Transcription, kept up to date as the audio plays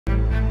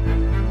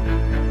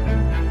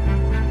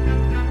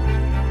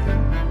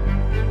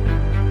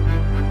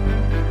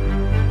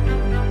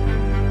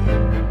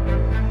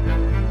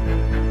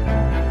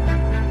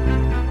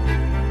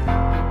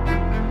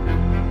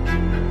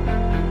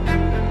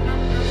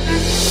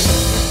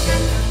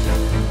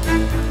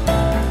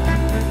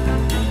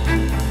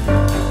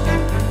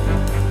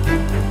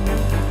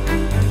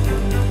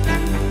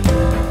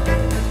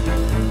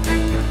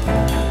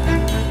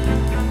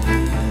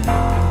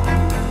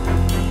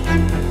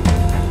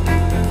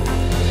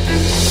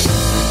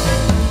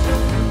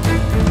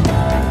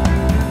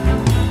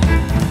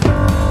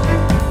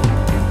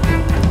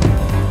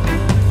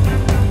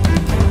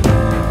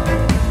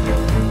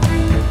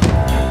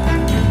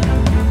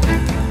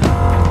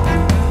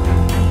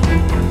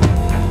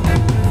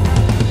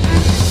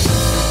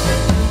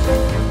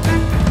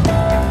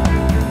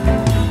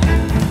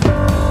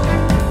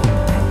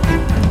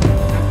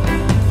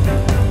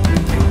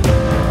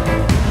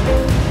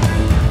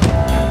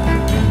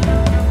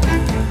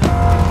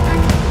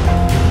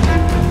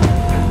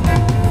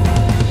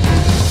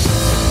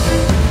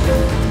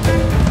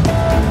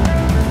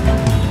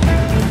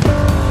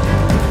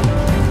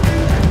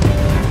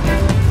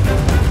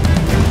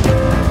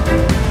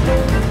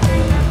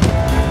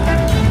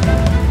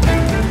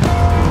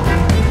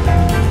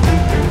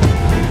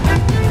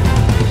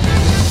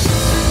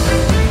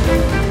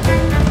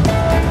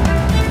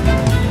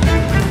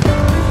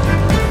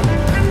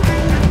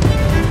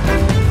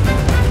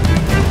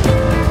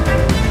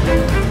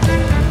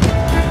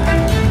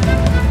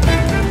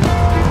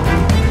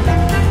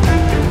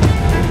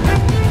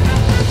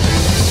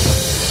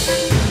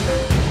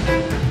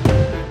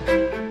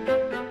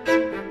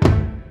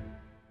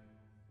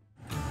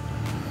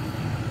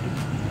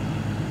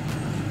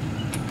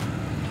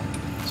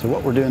So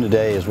what we're doing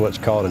today is what's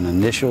called an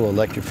initial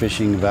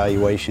electrofishing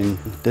evaluation.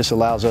 This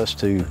allows us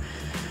to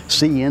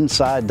see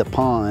inside the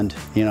pond,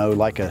 you know,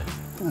 like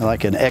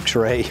an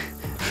x-ray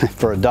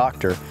for a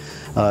doctor.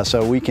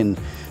 So we can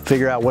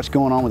figure out what's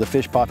going on with the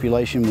fish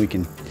population. We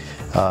can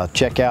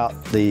check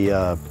out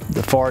the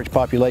forage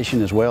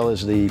population as well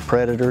as the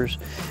predators,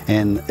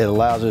 and it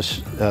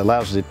allows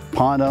the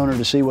pond owner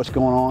to see what's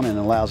going on and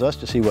allows us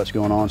to see what's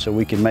going on, so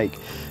we can make,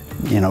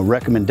 you know,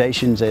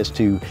 recommendations as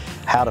to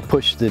how to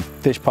push the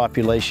fish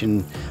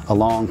population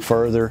along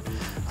further.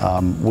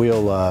 We're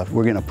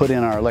going to put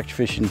in our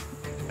electrofishing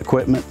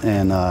equipment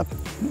and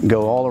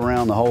go all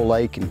around the whole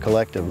lake and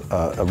collect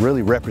a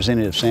really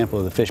representative sample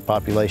of the fish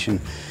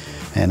population,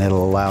 and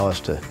it'll allow us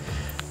to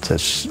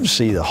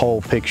see the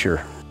whole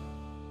picture.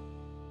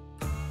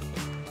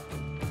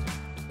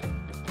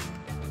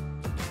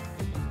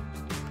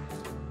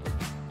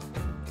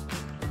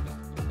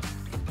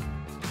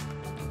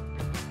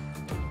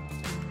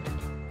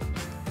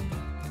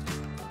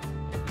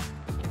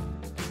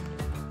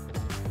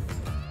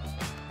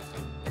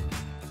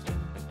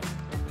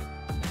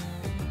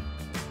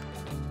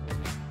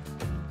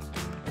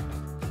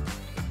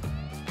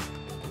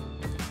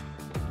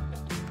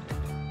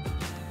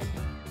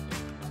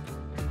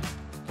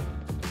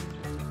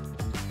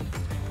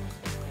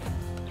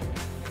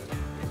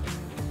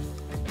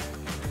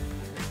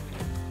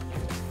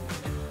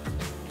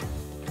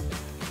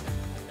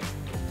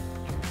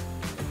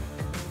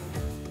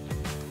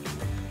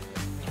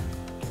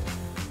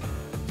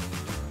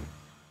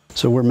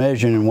 So we're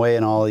measuring and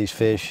weighing all these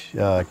fish,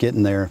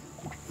 getting their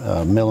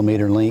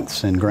millimeter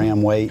lengths and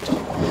gram weight,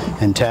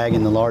 and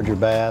tagging the larger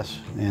bass.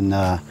 And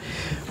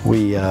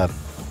we've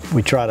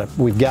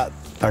got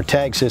our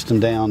tag system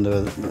down to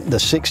the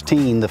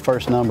 16. The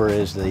first number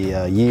is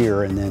the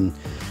year, and then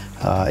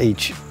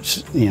each,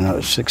 you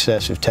know,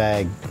 successive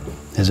tag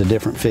is a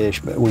different fish.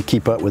 But we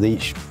keep up with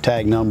each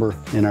tag number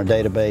in our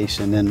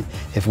database, and then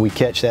if we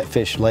catch that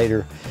fish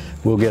later,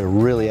 we'll get a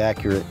really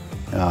accurate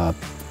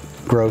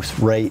growth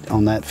rate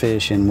on that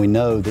fish, and we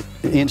know that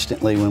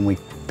instantly when we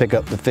pick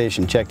up the fish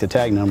and check the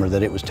tag number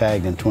that it was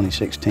tagged in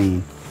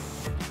 2016.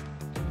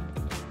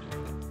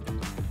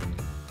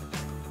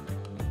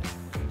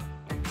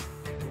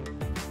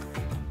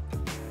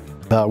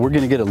 We're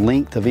going to get a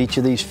length of each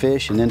of these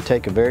fish and then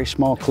take a very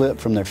small clip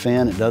from their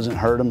fin. It doesn't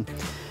hurt them.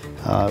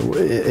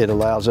 It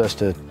allows us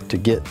to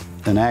get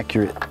an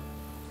accurate,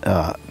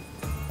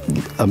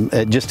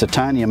 just a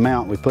tiny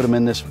amount. We put them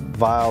in this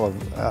vial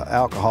of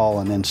alcohol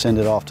and then send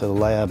it off to the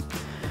lab.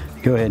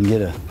 Go ahead and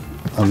get a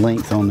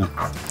length on them,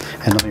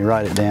 and let me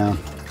write it down.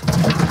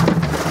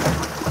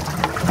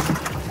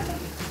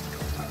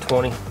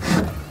 20.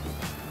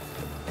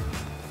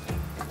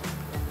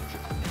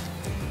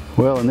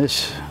 Well, in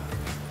this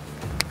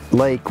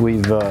lake,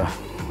 we've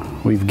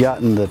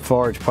gotten the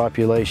forage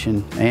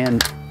population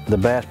and the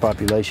bass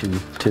population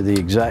to the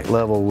exact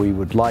level we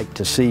would like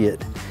to see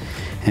it,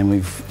 and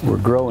we're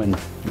growing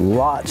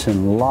lots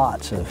and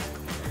lots of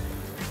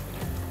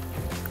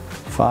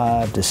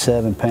 5 to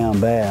 7 pound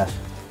bass,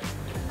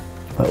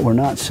 but we're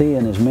not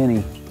seeing as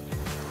many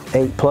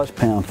 8+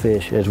 pound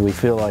fish as we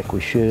feel like we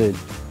should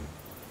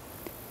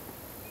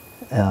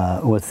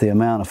with the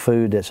amount of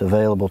food that's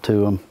available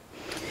to them.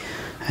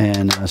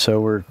 And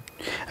so I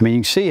mean, you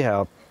can see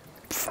how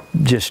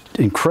just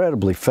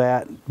incredibly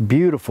fat,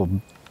 beautiful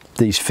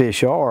these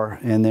fish are,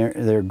 and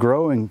they're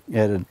growing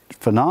at a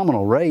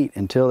phenomenal rate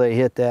until they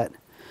hit that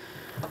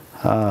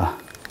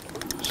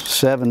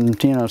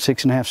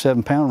 6.5,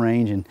 7 pound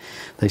range, and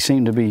they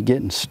seem to be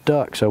getting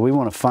stuck. So we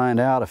want to find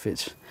out if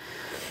it's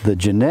the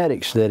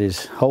genetics that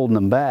is holding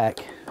them back.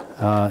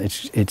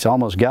 It's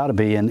almost got to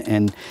be,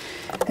 and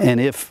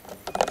if,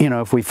 you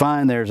know, if we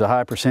find there's a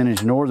high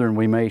percentage northern,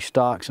 we may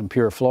stock some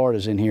pure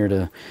Floridas in here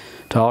to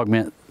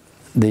augment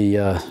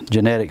the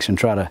genetics and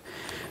try to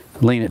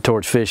lean it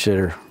towards fish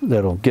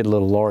that'll get a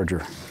little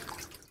larger.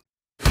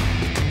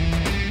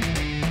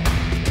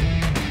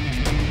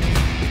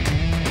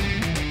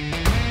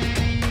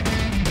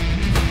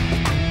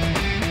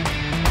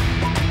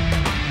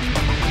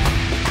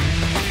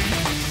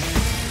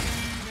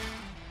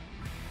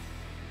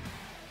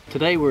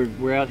 Today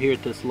we're out here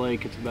at this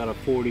lake. It's about a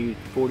 40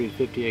 to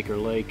 50 acre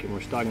lake, and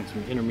we're stocking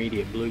some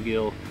intermediate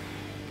bluegill.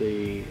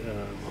 We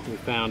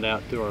found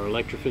out through our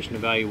electrofishing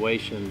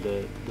evaluation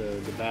that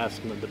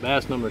the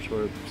bass numbers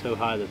were so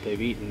high that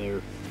they've eaten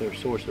their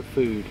source of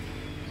food.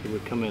 So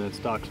we've come in and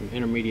stocked some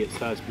intermediate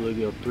sized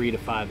bluegill, 3 to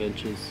 5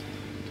 inches,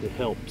 to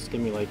help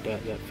stimulate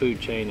that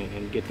food chain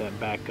and get that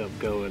back up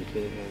going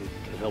and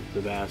to help the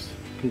bass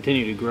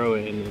continue to grow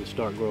and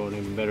start growing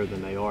even better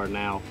than they are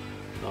now.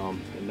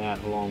 And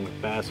that, along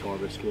with bass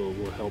harvest, will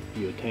help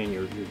you attain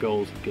your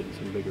goals of getting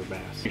some bigger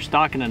bass. You're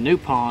stocking a new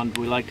pond.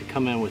 We like to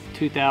come in with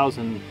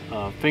 2,000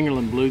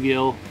 fingerling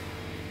bluegill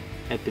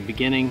at the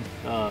beginning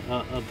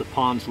of the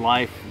pond's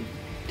life.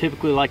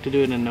 Typically like to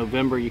do it in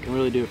November. You can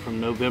really do it from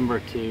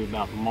November to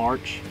about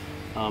March,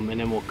 and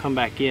then we'll come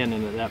back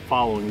in that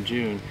following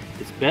June.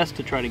 It's best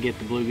to try to get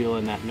the bluegill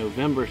in that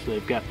November so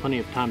they've got plenty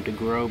of time to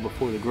grow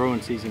before the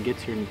growing season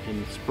gets here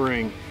in the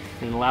spring.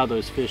 and allow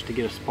those fish to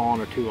get a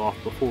spawn or two off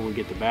before we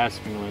get the bass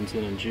fingerlings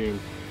in June.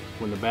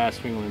 When the bass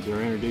fingerlings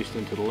are introduced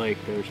into the lake,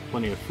 there's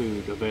plenty of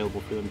food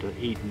available for them to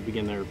eat and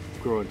begin their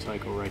growing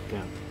cycle right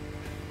then.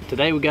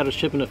 Today we got a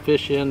shipment of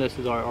fish in. This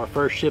is our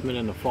first shipment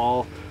in the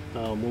fall.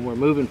 When we're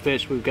moving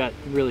fish, we've got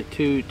really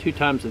two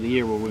times of the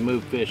year where we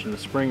move fish, in the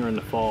spring or in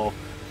the fall.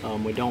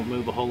 We don't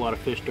move a whole lot of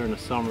fish during the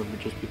summer, but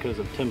just because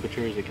of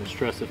temperatures, it can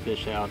stress the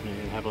fish out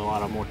and have a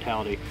lot of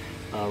mortality.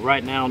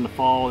 Right now in the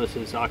fall, this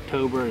is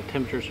October, the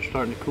temperatures are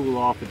starting to cool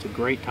off. It's a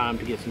great time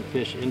to get some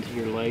fish into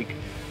your lake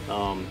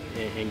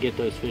and get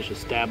those fish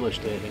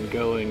established and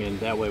going, and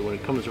that way when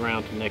it comes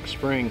around to next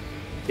spring,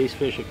 these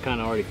fish have kind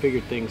of already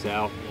figured things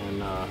out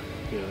and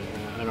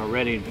are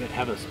ready to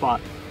have a spot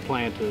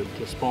plan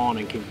to spawn,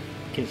 and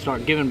can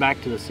start giving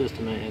back to the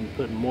system and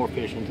putting more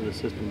fish into the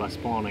system by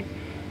spawning.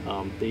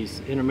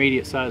 These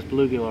intermediate sized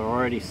bluegill are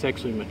already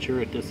sexually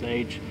mature at this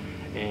age,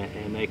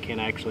 and they can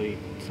actually,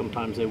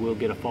 sometimes they will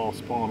get a fall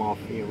spawn off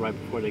right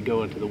before they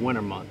go into the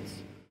winter months.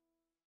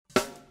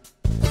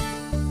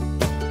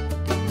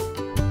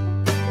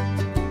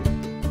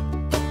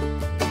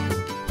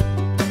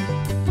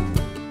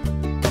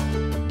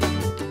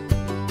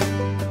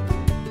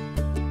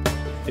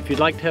 If you'd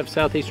like to have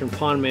Southeastern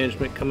Pond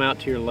Management come out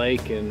to your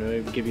lake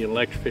and give you an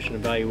electrofishing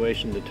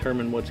evaluation,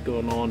 determine what's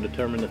going on,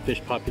 determine the fish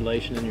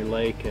population in your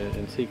lake,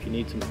 and see if you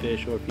need some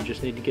fish, or if you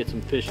just need to get some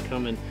fish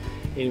coming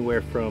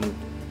anywhere from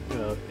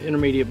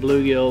intermediate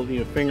bluegill,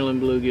 fingerling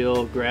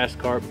bluegill, grass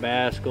carp,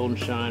 bass, golden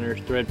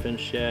shiners, threadfin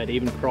shad,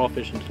 even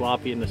crawfish and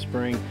tilapia in the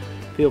spring,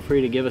 feel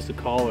free to give us a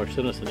call or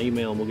send us an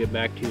email and we'll get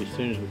back to you as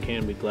soon as we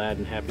can. Be glad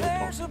and happy to talk.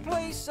 There's a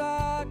place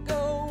I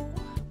go,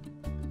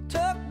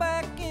 tucked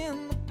back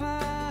in the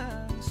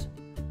pines,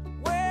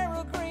 where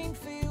a green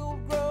field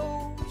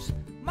grows,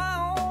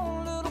 my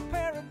own little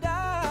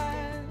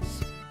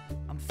paradise.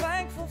 I'm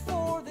thankful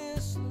for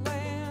this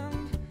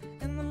land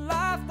and the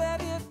life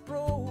that it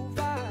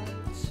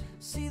provides.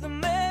 See, the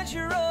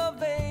measure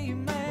of a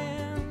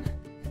man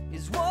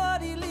is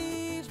what he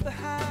leaves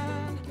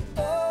behind.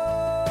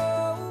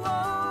 Oh,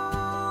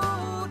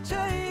 oh,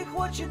 take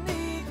what you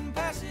need and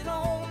pass it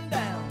on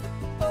down.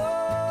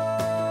 Oh,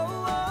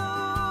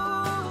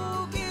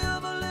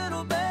 give a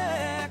little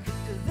back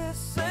to this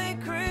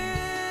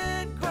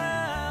sacred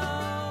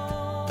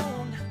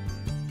ground.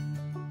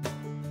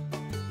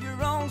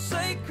 Your own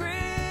sacred